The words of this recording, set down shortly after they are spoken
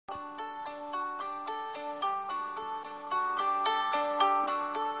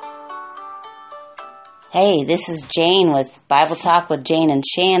Hey, this is Jane with Bible Talk with Jane and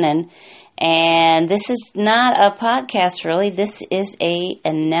Shannon, and this is not a podcast really. This is an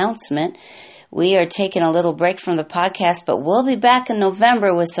announcement. We are taking a little break from the podcast, but we'll be back in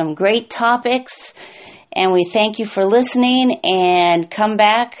November with some great topics, and we thank you for listening, and come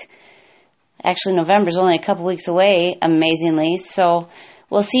back. Actually, November's only a couple weeks away, amazingly, so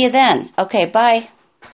we'll see you then. Okay, bye.